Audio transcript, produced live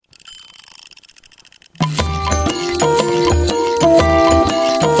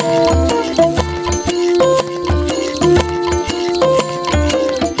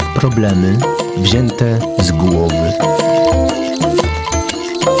Problemy wzięte z głowy.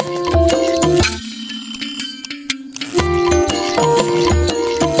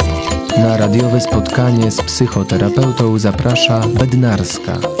 Na radiowe spotkanie z psychoterapeutą zaprasza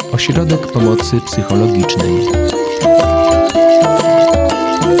Bednarska, ośrodek pomocy psychologicznej.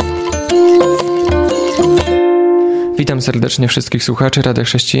 Witam serdecznie wszystkich słuchaczy Radia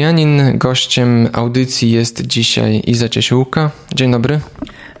Chrześcijanin. Gościem audycji jest dzisiaj Iza Ciesiółka. Dzień dobry.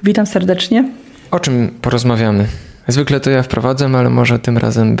 Witam serdecznie. O czym porozmawiamy? Zwykle to ja wprowadzam, ale może tym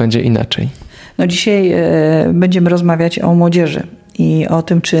razem będzie inaczej. Dzisiaj będziemy rozmawiać o młodzieży i o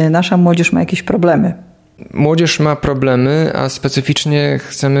tym, czy nasza młodzież ma jakieś problemy. Młodzież ma problemy, a specyficznie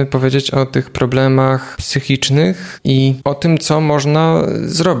chcemy powiedzieć o tych problemach psychicznych i o tym, co można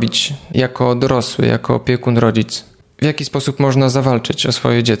zrobić jako dorosły, jako opiekun, rodzic. W jaki sposób można zawalczyć o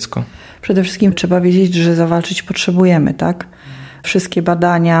swoje dziecko? Przede wszystkim trzeba wiedzieć, że zawalczyć potrzebujemy, tak? Wszystkie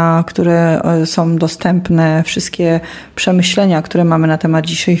badania, które są dostępne, wszystkie przemyślenia, które mamy na temat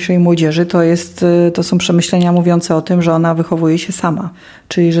dzisiejszej młodzieży, to są przemyślenia mówiące o tym, że ona wychowuje się sama.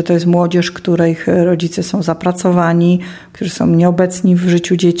 Czyli, że to jest młodzież, których rodzice są zapracowani, którzy są nieobecni w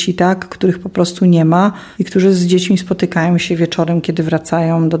życiu dzieci, tak? Których po prostu nie ma i którzy z dziećmi spotykają się wieczorem, kiedy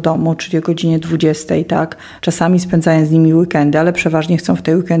wracają do domu, czyli o godzinie 20, tak? Czasami spędzają z nimi weekendy, ale przeważnie chcą w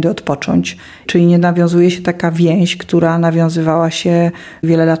te weekendy odpocząć. Czyli nie nawiązuje się taka więź, która nawiązywała się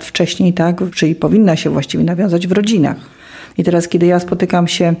wiele lat wcześniej, tak? Czyli powinna się właściwie nawiązać w rodzinach. I teraz, kiedy ja spotykam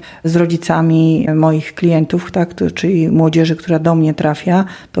się z rodzicami moich klientów, tak, czyli młodzieży, która do mnie trafia,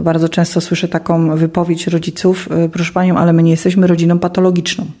 to bardzo często słyszę taką wypowiedź rodziców: proszę panią, ale my nie jesteśmy rodziną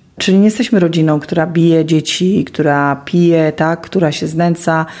patologiczną. Czyli nie jesteśmy rodziną, która bije dzieci, która pije, tak, która się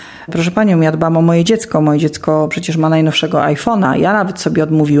znęca. Proszę panią, ja dbam o moje dziecko. Moje dziecko przecież ma najnowszego iPhone'a. Ja nawet sobie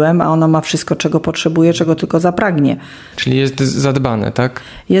odmówiłem, a ono ma wszystko, czego potrzebuje, czego tylko zapragnie. Czyli jest zadbane, tak?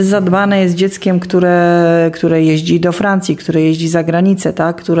 Jest zadbane, jest dzieckiem, które jeździ do Francji, które jeździ za granicę,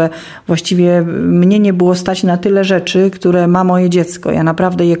 tak? Które właściwie mnie nie było stać na tyle rzeczy, które ma moje dziecko. Ja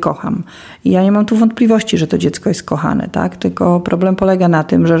naprawdę je kocham. I ja nie mam tu wątpliwości, że to dziecko jest kochane, tak? Tylko problem polega na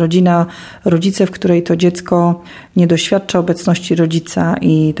tym, że rodzice, w której to dziecko nie doświadcza obecności rodzica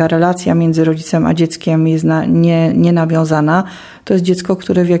i ta relacja między rodzicem a dzieckiem jest nie nawiązana, to jest dziecko,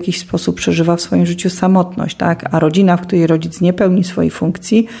 które w jakiś sposób przeżywa w swoim życiu samotność, tak? A rodzina, w której rodzic nie pełni swojej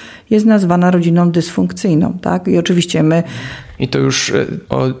funkcji, jest nazwana rodziną dysfunkcyjną, tak? I oczywiście I to już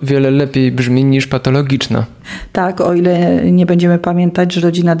o wiele lepiej brzmi niż patologiczna. Tak, o ile nie będziemy pamiętać, że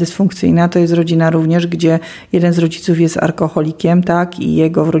rodzina dysfunkcyjna to jest rodzina również, gdzie jeden z rodziców jest alkoholikiem, tak, i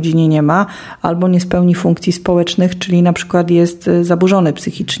jego w rodzinie nie ma, albo nie spełni funkcji społecznych, czyli na przykład jest zaburzony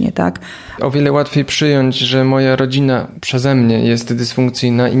psychicznie, tak. O wiele łatwiej przyjąć, że moja rodzina przeze mnie jest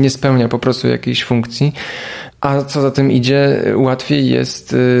dysfunkcyjna i nie spełnia po prostu jakiejś funkcji, a co za tym idzie, łatwiej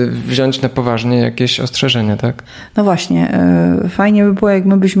jest wziąć na poważnie jakieś ostrzeżenia, tak? No właśnie, fajnie by było, jak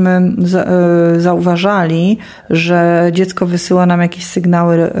my byśmy zauważali, że dziecko wysyła nam jakieś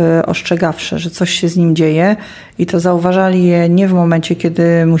sygnały ostrzegawcze, że coś się z nim dzieje i to zauważali je nie w momencie,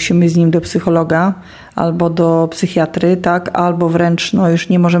 kiedy musimy z nim do psychologa albo do psychiatry, tak? Albo wręcz już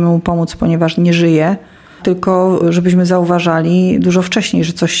nie możemy mu pomóc, ponieważ nie żyje, tylko żebyśmy zauważali dużo wcześniej,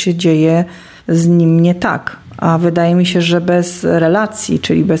 że coś się dzieje z nim nie tak. A wydaje mi się, że bez relacji,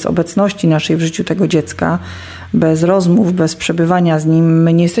 czyli bez obecności naszej w życiu tego dziecka, bez rozmów, bez przebywania z nim,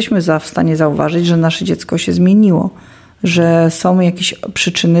 my nie jesteśmy w stanie zauważyć, że nasze dziecko się zmieniło, że są jakieś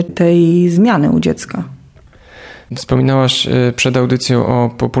przyczyny tej zmiany u dziecka. Wspominałaś przed audycją o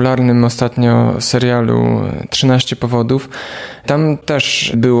popularnym ostatnio serialu 13 powodów. Tam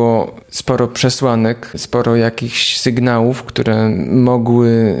też było sporo przesłanek, sporo jakichś sygnałów, które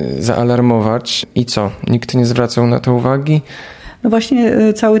mogły zaalarmować. I co? Nikt nie zwracał na to uwagi? No właśnie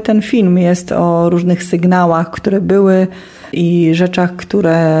cały ten film jest o różnych sygnałach, które były i rzeczach,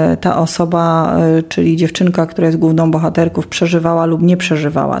 które ta osoba, czyli dziewczynka, która jest główną bohaterką, przeżywała lub nie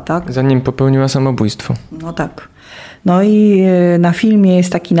przeżywała, tak? Zanim popełniła samobójstwo. No tak. No i na filmie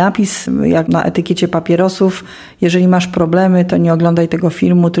jest taki napis, jak na etykiecie papierosów: jeżeli masz problemy, to nie oglądaj tego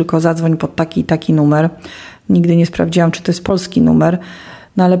filmu, tylko zadzwoń pod taki i taki numer. Nigdy nie sprawdziłam, czy to jest polski numer.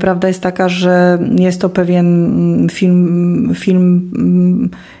 No ale prawda jest taka, że jest to pewien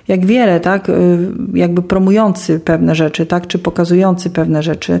film jak wiele, tak? Jakby promujący pewne rzeczy, tak? Czy pokazujący pewne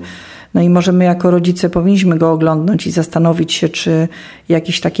rzeczy. No i może my jako rodzice powinniśmy go oglądnąć i zastanowić się, czy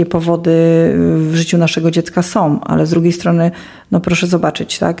jakieś takie powody w życiu naszego dziecka są. Ale z drugiej strony, no proszę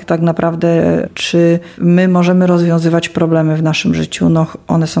zobaczyć, tak naprawdę, czy my możemy rozwiązywać problemy w naszym życiu? No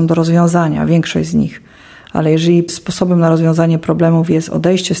one są do rozwiązania, większość z nich. Ale jeżeli sposobem na rozwiązanie problemów jest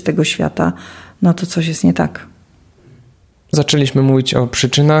odejście z tego świata, no to coś jest nie tak. Zaczęliśmy mówić o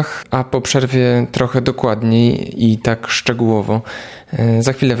przyczynach, a po przerwie trochę dokładniej i tak szczegółowo.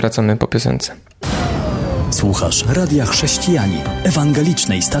 Za chwilę wracamy po piosence. Słuchasz Radia Chrześcijanin,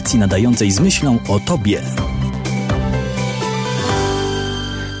 ewangelicznej stacji nadającej z myślą o Tobie.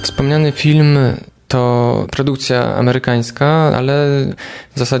 Wspomniany film to produkcja amerykańska, ale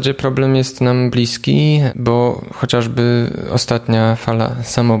w zasadzie problem jest nam bliski, bo chociażby ostatnia fala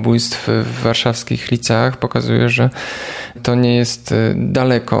samobójstw w warszawskich liceach pokazuje, że to nie jest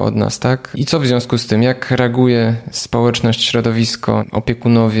daleko od nas, tak? I co w związku z tym? Jak reaguje społeczność, środowisko,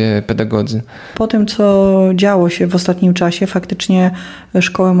 opiekunowie, pedagodzy? Po tym, co działo się w ostatnim czasie, faktycznie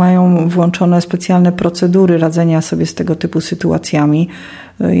szkoły mają włączone specjalne procedury radzenia sobie z tego typu sytuacjami.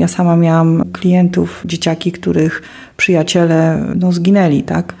 Ja sama miałam klientów, dzieciaki, których przyjaciele zginęli,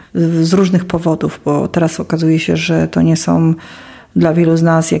 tak? Z różnych powodów, bo teraz okazuje się, że to nie są dla wielu z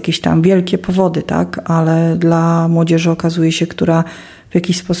nas jakieś tam wielkie powody, tak? Ale dla młodzieży okazuje się, która w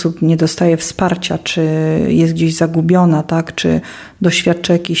jakiś sposób nie dostaje wsparcia, czy jest gdzieś zagubiona, tak? Czy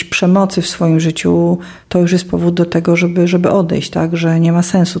doświadcza jakiejś przemocy w swoim życiu, to już jest powód do tego, żeby odejść, tak? Że nie ma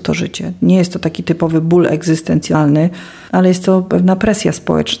sensu to życie. Nie jest to taki typowy ból egzystencjalny, ale jest to pewna presja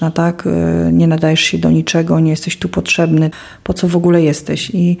społeczna, tak? Nie nadajesz się do niczego, nie jesteś tu potrzebny, po co w ogóle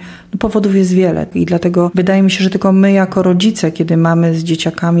jesteś? I powodów jest wiele i dlatego wydaje mi się, że tylko my jako rodzice, kiedy mamy z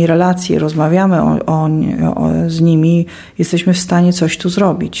dzieciakami relacje, rozmawiamy z nimi, jesteśmy w stanie coś tu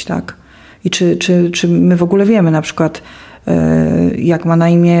zrobić, tak? I czy my w ogóle wiemy na przykład, jak ma na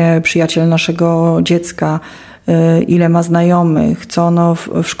imię przyjaciel naszego dziecka, ile ma znajomych, co ono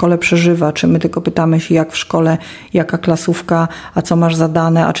w szkole przeżywa, czy my tylko pytamy się, jak w szkole, jaka klasówka, a co masz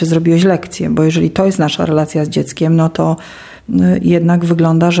zadane, a czy zrobiłeś lekcję, bo jeżeli to jest nasza relacja z dzieckiem, no to jednak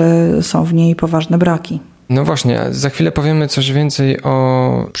wygląda, że są w niej poważne braki. No właśnie, za chwilę powiemy coś więcej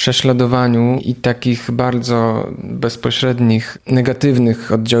o prześladowaniu i takich bardzo bezpośrednich,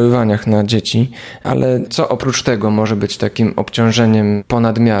 negatywnych oddziaływaniach na dzieci, ale co oprócz tego może być takim obciążeniem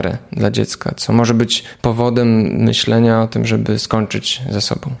ponad miarę dla dziecka? Co może być powodem myślenia o tym, żeby skończyć ze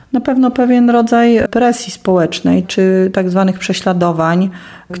sobą? Na pewno pewien rodzaj presji społecznej, czy tak zwanych prześladowań,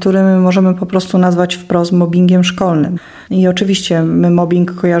 który my możemy po prostu nazwać wprost mobbingiem szkolnym. I oczywiście my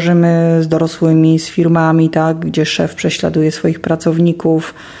mobbing kojarzymy z dorosłymi, z firmami, tak, gdzie szef prześladuje swoich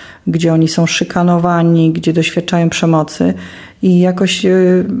pracowników, gdzie oni są szykanowani, gdzie doświadczają przemocy. I jakoś,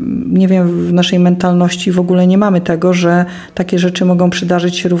 nie wiem, w naszej mentalności w ogóle nie mamy tego, że takie rzeczy mogą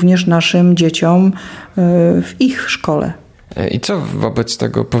przydarzyć się również naszym dzieciom w ich szkole. I co wobec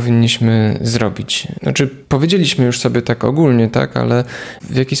tego powinniśmy zrobić? Znaczy, powiedzieliśmy już sobie tak ogólnie, tak, ale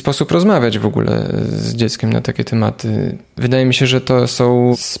w jaki sposób rozmawiać w ogóle z dzieckiem na takie tematy? Wydaje mi się, że to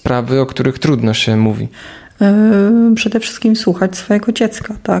są sprawy, o których trudno się mówi. Przede wszystkim słuchać swojego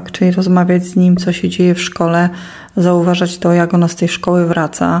dziecka, tak? Czyli rozmawiać z nim, co się dzieje w szkole, zauważać to, jak ono z tej szkoły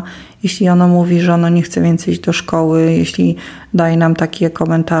wraca. Jeśli ono mówi, że ono nie chce więcej iść do szkoły, jeśli daje nam takie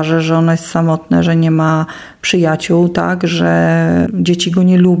komentarze, że ono jest samotne, że nie ma przyjaciół, tak? Że dzieci go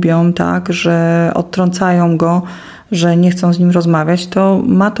nie lubią, tak? Że odtrącają go, że nie chcą z nim rozmawiać, to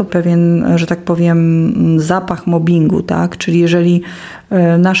ma to pewien, że tak powiem, zapach mobbingu, tak? Czyli jeżeli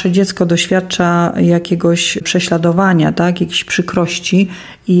nasze dziecko doświadcza jakiegoś prześladowania, tak? Jakiejś przykrości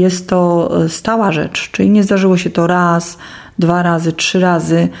i jest to stała rzecz, czyli nie zdarzyło się to raz, 2 razy, 3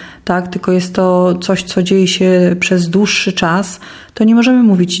 razy, tak? Tylko jest to coś, co dzieje się przez dłuższy czas, to nie możemy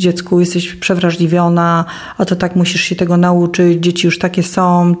mówić dziecku, jesteś przewrażliwiona, a to tak musisz się tego nauczyć, dzieci już takie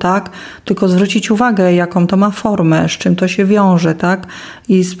są, tak? Tylko zwrócić uwagę, jaką to ma formę, z czym to się wiąże, tak?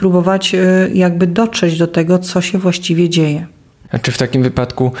 I spróbować jakby dotrzeć do tego, co się właściwie dzieje. A czy w takim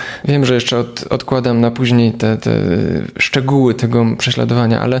wypadku, wiem, że jeszcze odkładam na później te szczegóły tego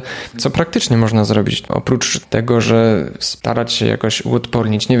prześladowania, ale co praktycznie można zrobić? Oprócz tego, że starać się jakoś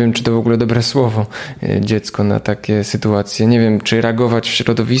uodpornić, nie wiem, czy to w ogóle dobre słowo, dziecko na takie sytuacje. Nie wiem, czy reagować w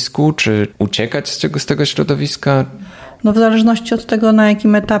środowisku, czy uciekać z tego środowiska? No w zależności od tego, na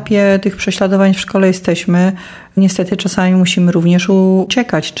jakim etapie tych prześladowań w szkole jesteśmy, niestety czasami musimy również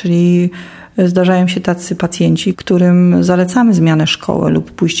uciekać, czyli zdarzają się tacy pacjenci, którym zalecamy zmianę szkoły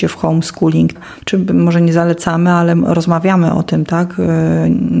lub pójście w homeschooling, czy może nie zalecamy, ale rozmawiamy o tym, tak,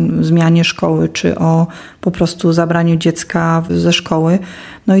 zmianie szkoły, czy o po prostu zabraniu dziecka ze szkoły.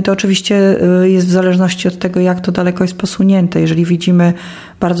 No i to oczywiście jest w zależności od tego, jak to daleko jest posunięte. Jeżeli widzimy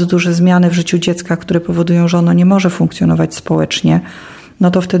bardzo duże zmiany w życiu dziecka, które powodują, że ono nie może funkcjonować społecznie,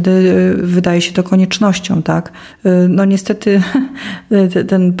 no to wtedy wydaje się to koniecznością, tak? No niestety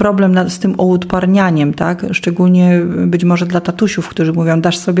ten problem z tym uodparnianiem, tak? Szczególnie być może dla tatusiów, którzy mówią,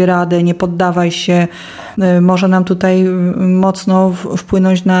 dasz sobie radę, nie poddawaj się, może nam tutaj mocno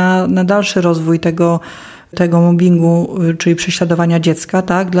wpłynąć na dalszy rozwój tego tego mobbingu, czyli prześladowania dziecka,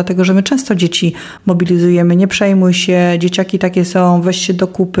 tak? Dlatego, że my często dzieci mobilizujemy, nie przejmuj się, dzieciaki takie są, weź się do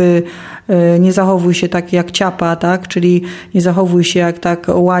kupy, nie zachowuj się tak jak ciapa, tak? Czyli nie zachowuj się jak tak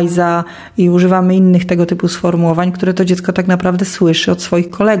łajza i używamy innych tego typu sformułowań, które to dziecko tak naprawdę słyszy od swoich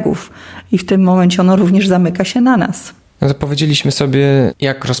kolegów i w tym momencie ono również zamyka się na nas. No to powiedzieliśmy sobie,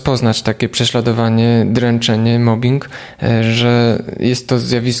 jak rozpoznać takie prześladowanie, dręczenie, mobbing, że jest to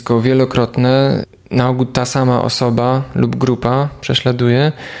zjawisko wielokrotne, na ogół ta sama osoba lub grupa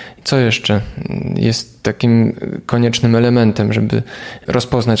prześladuje. Co jeszcze jest takim koniecznym elementem, żeby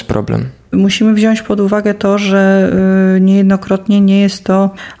rozpoznać problem? Musimy wziąć pod uwagę to, że niejednokrotnie nie jest to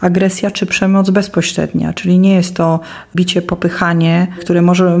agresja czy przemoc bezpośrednia, czyli nie jest to bicie, popychanie, które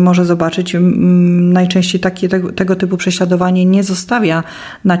może zobaczyć. Najczęściej tego typu prześladowanie nie zostawia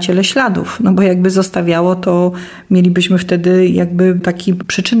na ciele śladów, no bo jakby zostawiało, to mielibyśmy wtedy jakby taki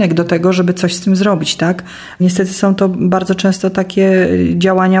przyczynek do tego, żeby coś z tym zrobić, tak? Niestety są to bardzo często takie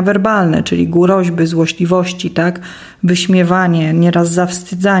działania werbalne, czyli groźby, złośliwości, tak? Wyśmiewanie, nieraz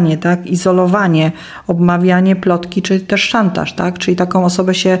zawstydzanie, tak? Izolowanie, obmawianie, plotki, czy też szantaż, tak? Czyli taką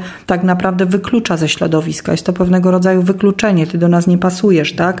osobę się tak naprawdę wyklucza ze środowiska. Jest to pewnego rodzaju wykluczenie, ty do nas nie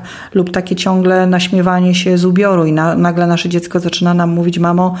pasujesz, tak? Lub takie ciągle naśmiewanie się z ubioru i nagle nasze dziecko zaczyna nam mówić: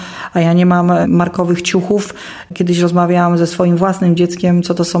 mamo, a ja nie mam markowych ciuchów. Kiedyś rozmawiałam ze swoim własnym dzieckiem,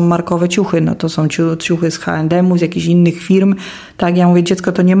 co to są markowe ciuchy. No to są ciuchy z H&M-u, z jakichś innych firm. Tak, ja mówię,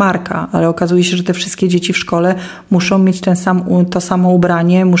 dziecko to nie marka, ale okazuje się, że te wszystkie dzieci w szkole muszą mieć to samo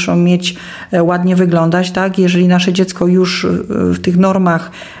ubranie, muszą mieć ładnie wyglądać, tak? Jeżeli nasze dziecko już w tych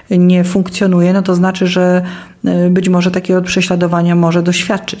normach nie funkcjonuje, no to znaczy, że być może takiego prześladowania może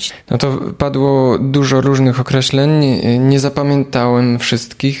doświadczyć. No to padło dużo różnych określeń, nie zapamiętałem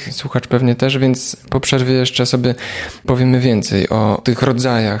wszystkich, słuchacz pewnie też, więc po przerwie jeszcze sobie powiemy więcej o tych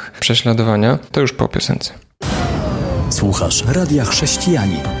rodzajach prześladowania. To już po piosence. Słuchasz Radia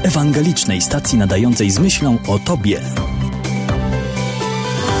Chrześcijani, ewangelicznej stacji nadającej z myślą o Tobie.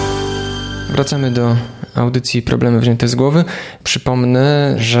 Wracamy do audycji Problemy wzięte z głowy.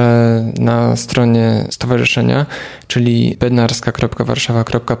 Przypomnę, że na stronie stowarzyszenia, czyli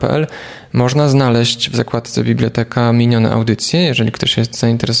bednarska.warszawa.pl, można znaleźć w zakładce Biblioteka minione audycje, jeżeli ktoś jest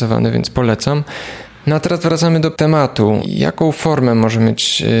zainteresowany, więc polecam. No a teraz wracamy do tematu. Jaką formę może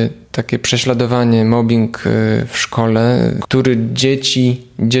mieć takie prześladowanie, mobbing w szkole, który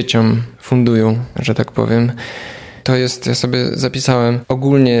dzieciom fundują, że tak powiem? To jest, ja sobie zapisałem,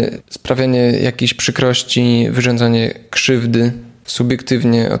 ogólnie sprawianie jakiejś przykrości, wyrządzanie krzywdy,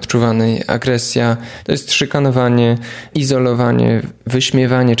 subiektywnie odczuwanej, agresja, to jest szykanowanie, izolowanie,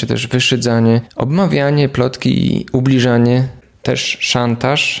 wyśmiewanie czy też wyszydzanie, obmawianie, plotki i ubliżanie, też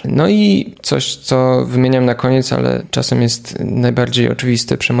szantaż, no i coś, co wymieniam na koniec, ale czasem jest najbardziej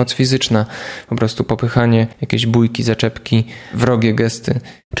oczywiste, przemoc fizyczna, po prostu popychanie, jakieś bójki, zaczepki, wrogie gesty.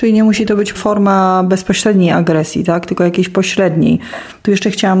 Czyli nie musi to być forma bezpośredniej agresji, tak? Tylko jakiejś pośredniej. Tu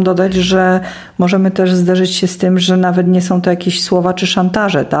jeszcze chciałam dodać, że możemy też zderzyć się z tym, że nawet nie są to jakieś słowa czy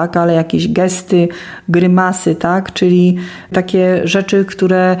szantaże, tak? Ale jakieś gesty, grymasy, tak? Czyli takie rzeczy,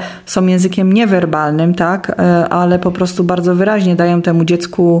 które są językiem niewerbalnym, tak? Ale po prostu bardzo wyraźnie dają temu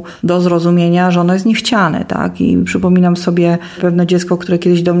dziecku do zrozumienia, że ono jest niechciane, tak? I przypominam sobie pewne dziecko, które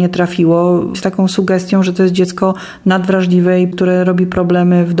kiedyś do mnie trafiło z taką sugestią, że to jest dziecko nadwrażliwe i które robi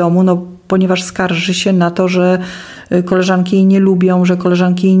problemy w domu, no ponieważ skarży się na to, że koleżanki jej nie lubią, że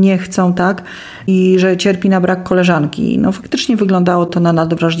koleżanki jej nie chcą, tak? I że cierpi na brak koleżanki. No faktycznie wyglądało to na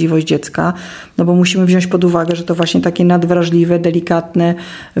nadwrażliwość dziecka, no bo musimy wziąć pod uwagę, że to właśnie takie nadwrażliwe, delikatne,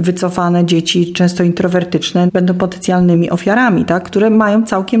 wycofane dzieci, często introwertyczne, będą potencjalnymi ofiarami, tak? Które mają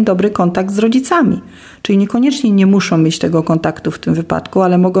całkiem dobry kontakt z rodzicami. Czyli niekoniecznie nie muszą mieć tego kontaktu w tym wypadku,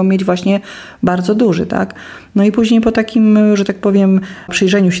 ale mogą mieć właśnie bardzo duży, tak? No i później po takim, że tak powiem,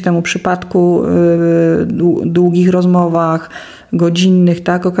 przyjrzeniu się temu przypadku, długich rozmowach, godzinnych,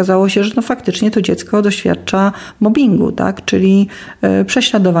 tak, okazało się, że no faktycznie to dziecko doświadcza mobbingu, tak, czyli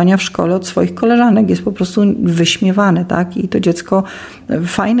prześladowania w szkole od swoich koleżanek, jest po prostu wyśmiewane, tak, i to dziecko,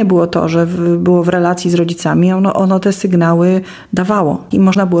 fajne było to, że było w relacji z rodzicami, ono te sygnały dawało i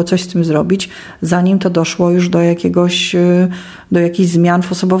można było coś z tym zrobić, zanim to doszło już do jakichś zmian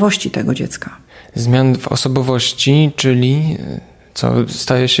w osobowości tego dziecka. Zmian w osobowości, czyli co,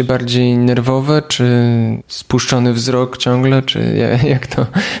 staje się bardziej nerwowe, czy spuszczony wzrok ciągle, czy jak to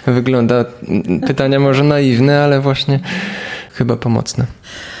wygląda? Pytania może naiwne, ale właśnie chyba pomocne.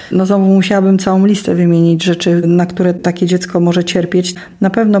 No znowu musiałabym całą listę wymienić rzeczy, na które takie dziecko może cierpieć. Na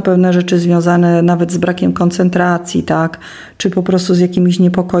pewno pewne rzeczy związane nawet z brakiem koncentracji, tak? Czy po prostu z jakimiś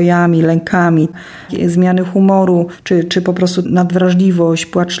niepokojami, lękami, zmiany humoru, czy po prostu nadwrażliwość,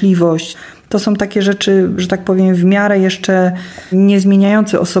 płaczliwość. To są takie rzeczy, że tak powiem, w miarę jeszcze nie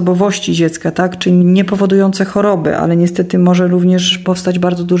zmieniające osobowości dziecka, tak? Czyli nie powodujące choroby, ale niestety może również powstać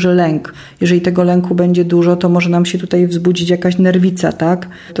bardzo duży lęk. Jeżeli tego lęku będzie dużo, to może nam się tutaj wzbudzić jakaś nerwica, tak?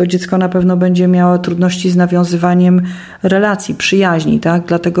 To dziecko na pewno będzie miało trudności z nawiązywaniem relacji, przyjaźni, tak?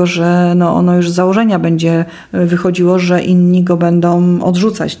 Dlatego, że ono już z założenia będzie wychodziło, że inni go będą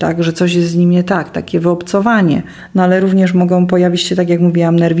odrzucać, tak? Że coś jest z nim nie tak, takie wyobcowanie. Ale również mogą pojawić się, tak jak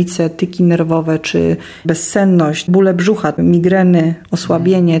mówiłam, nerwice, tyki nerwowe, czy bezsenność, bóle brzucha, migreny,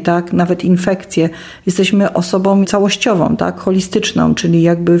 osłabienie, tak? Nawet infekcje. Jesteśmy osobą całościową, tak? Holistyczną, czyli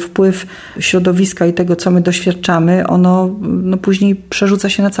jakby wpływ środowiska i tego, co my doświadczamy, ono później przerzuca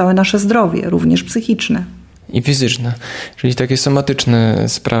się na całe nasze zdrowie, również psychiczne. I fizyczne, czyli takie somatyczne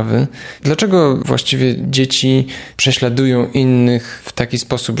sprawy. Dlaczego właściwie dzieci prześladują innych w taki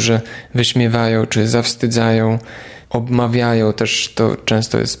sposób, że wyśmiewają czy zawstydzają, obmawiają? Też to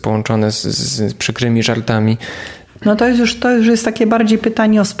często jest połączone z przykrymi żartami. To już jest takie bardziej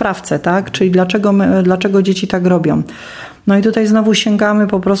pytanie o sprawcę, tak? Czyli dlaczego dzieci tak robią. I tutaj znowu sięgamy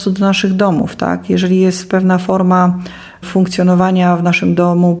po prostu do naszych domów, tak? Jeżeli jest pewna forma funkcjonowania w naszym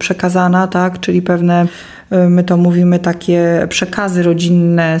domu przekazana, tak? Czyli pewne, my to mówimy, takie przekazy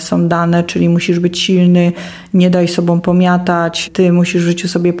rodzinne są dane, czyli musisz być silny, nie daj sobą pomiatać, ty musisz w życiu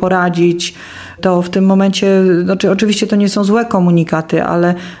sobie poradzić, to w tym momencie, oczywiście to nie są złe komunikaty,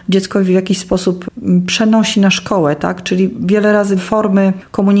 ale dziecko w jakiś sposób przenosi na szkołę, tak? Czyli wiele razy formy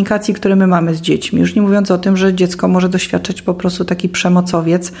komunikacji, które my mamy z dziećmi. Już nie mówiąc o tym, że dziecko może doświadczać po prostu taki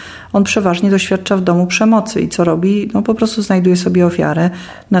przemocowiec. On przeważnie doświadcza w domu przemocy i co robi? Po prostu znajduje sobie ofiarę,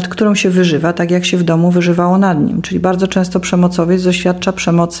 nad którą się wyżywa, tak jak się w domu wyżywało nad nim. Czyli bardzo często przemocowiec doświadcza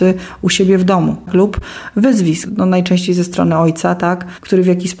przemocy u siebie w domu lub wyzwisk, najczęściej ze strony ojca, tak? Który w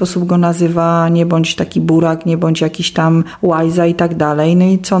jakiś sposób go nazywa nie bądź taki burak, nie bądź jakiś tam łajza i tak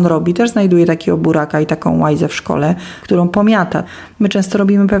dalej. I co on robi? Też znajduje takiego buraka i taką łajzę w szkole, którą pomiata. My często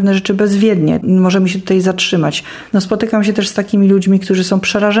robimy pewne rzeczy bezwiednie. Możemy się tutaj zatrzymać. Spotykam się też z takimi ludźmi, którzy są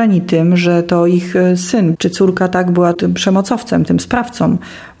przerażeni tym, że to ich syn czy córka, tak, była tym przemocowcem, tym sprawcą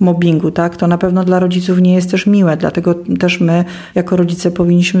mobbingu, tak? To na pewno dla rodziców nie jest też miłe. Dlatego też my jako rodzice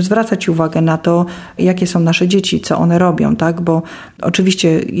powinniśmy zwracać uwagę na to, jakie są nasze dzieci, co one robią, tak? Bo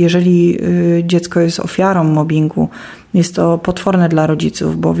oczywiście, jeżeli dziecko jest ofiarą mobbingu, jest to potworne dla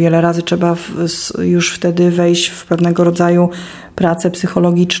rodziców, bo wiele razy trzeba już wtedy wejść w pewnego rodzaju pracę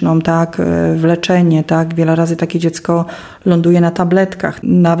psychologiczną, tak, w leczenie, tak. Wiele razy takie dziecko ląduje na tabletkach.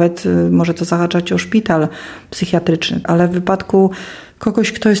 Nawet może to zahaczać o szpital psychiatryczny, ale w wypadku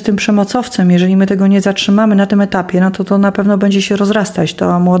kogoś, kto jest tym przemocowcem, jeżeli my tego nie zatrzymamy na tym etapie, to na pewno będzie się rozrastać.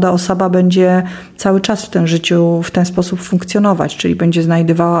 Ta młoda osoba będzie cały czas w tym życiu w ten sposób funkcjonować, czyli będzie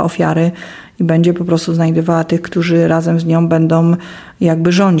znajdowała ofiary i będzie po prostu znajdowała tych, którzy razem z nią będą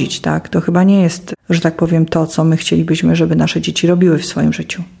jakby rządzić, tak? To chyba nie jest, że tak powiem, to, co my chcielibyśmy, żeby nasze dzieci robiły w swoim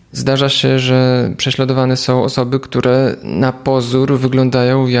życiu. Zdarza się, że prześladowane są osoby, które na pozór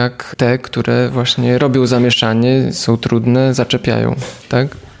wyglądają jak te, które właśnie robią zamieszanie, są trudne, zaczepiają, tak?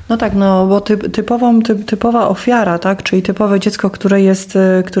 Tak, bo typowa ofiara, tak, czyli typowe dziecko, które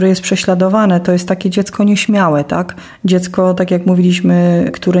jest prześladowane, to jest takie dziecko nieśmiałe, tak? Dziecko, tak jak mówiliśmy,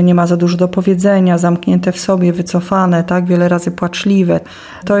 które nie ma za dużo do powiedzenia, zamknięte w sobie, wycofane, tak? Wiele razy płaczliwe.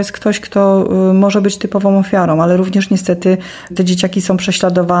 To jest ktoś, kto może być typową ofiarą, ale również niestety te dzieciaki są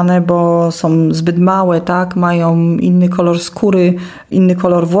prześladowane, bo są zbyt małe, tak? Mają inny kolor skóry, inny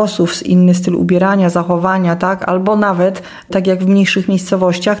kolor włosów, inny styl ubierania, zachowania, tak? Albo nawet, tak jak w mniejszych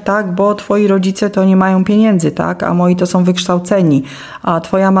miejscowościach, tak, bo twoi rodzice to nie mają pieniędzy, tak, a moi to są wykształceni, a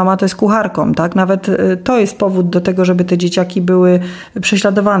twoja mama to jest kucharką, tak, nawet to jest powód do tego, żeby te dzieciaki były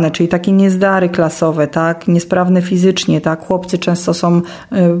prześladowane, czyli takie niezdary klasowe, tak, niesprawne fizycznie, tak, chłopcy często są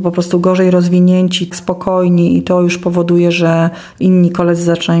po prostu gorzej rozwinięci, spokojni i to już powoduje, że inni koledzy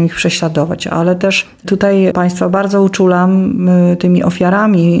zaczynają ich prześladować, ale też tutaj Państwa bardzo uczulam, tymi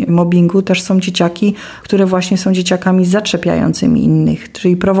ofiarami mobbingu też są dzieciaki, które właśnie są dzieciakami zaczepiającymi innych,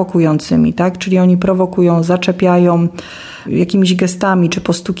 czyli prowokującymi, tak? Czyli oni prowokują, zaczepiają jakimiś gestami, czy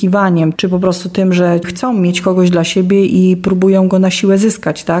postukiwaniem, czy po prostu tym, że chcą mieć kogoś dla siebie i próbują go na siłę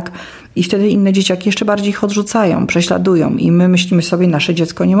zyskać, tak? I wtedy inne dzieciaki jeszcze bardziej ich odrzucają, prześladują i my myślimy sobie, nasze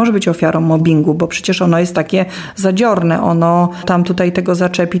dziecko nie może być ofiarą mobbingu, bo przecież ono jest takie zadziorne, ono tam tutaj tego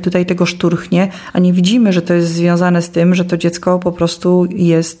zaczepi, tutaj tego szturchnie, a nie widzimy, że to jest związane z tym, że to dziecko po prostu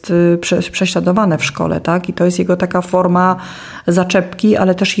jest prześladowane w szkole, tak? I to jest jego taka forma zaczepki,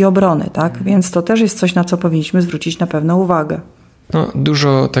 ale też i obrony, tak? Więc to też jest coś, na co powinniśmy zwrócić na pewno uwagę.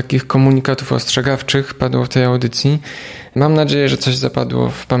 Dużo takich komunikatów ostrzegawczych padło w tej audycji. Mam nadzieję, że coś zapadło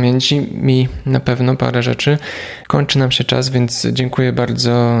w pamięci. Mi na pewno parę rzeczy. Kończy nam się czas, więc dziękuję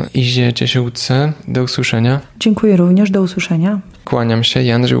bardzo Izie Ciesiółce. Do usłyszenia. Dziękuję również. Do usłyszenia. Kłaniam się.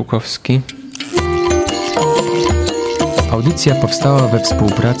 Jan Żyłkowski. Audycja powstała we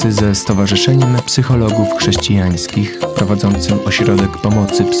współpracy ze Stowarzyszeniem Psychologów Chrześcijańskich prowadzącym Ośrodek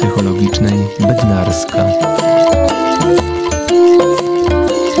Pomocy Psychologicznej Bednarska.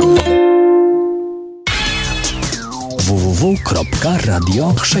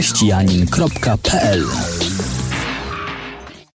 www.radiochrześcijanin.pl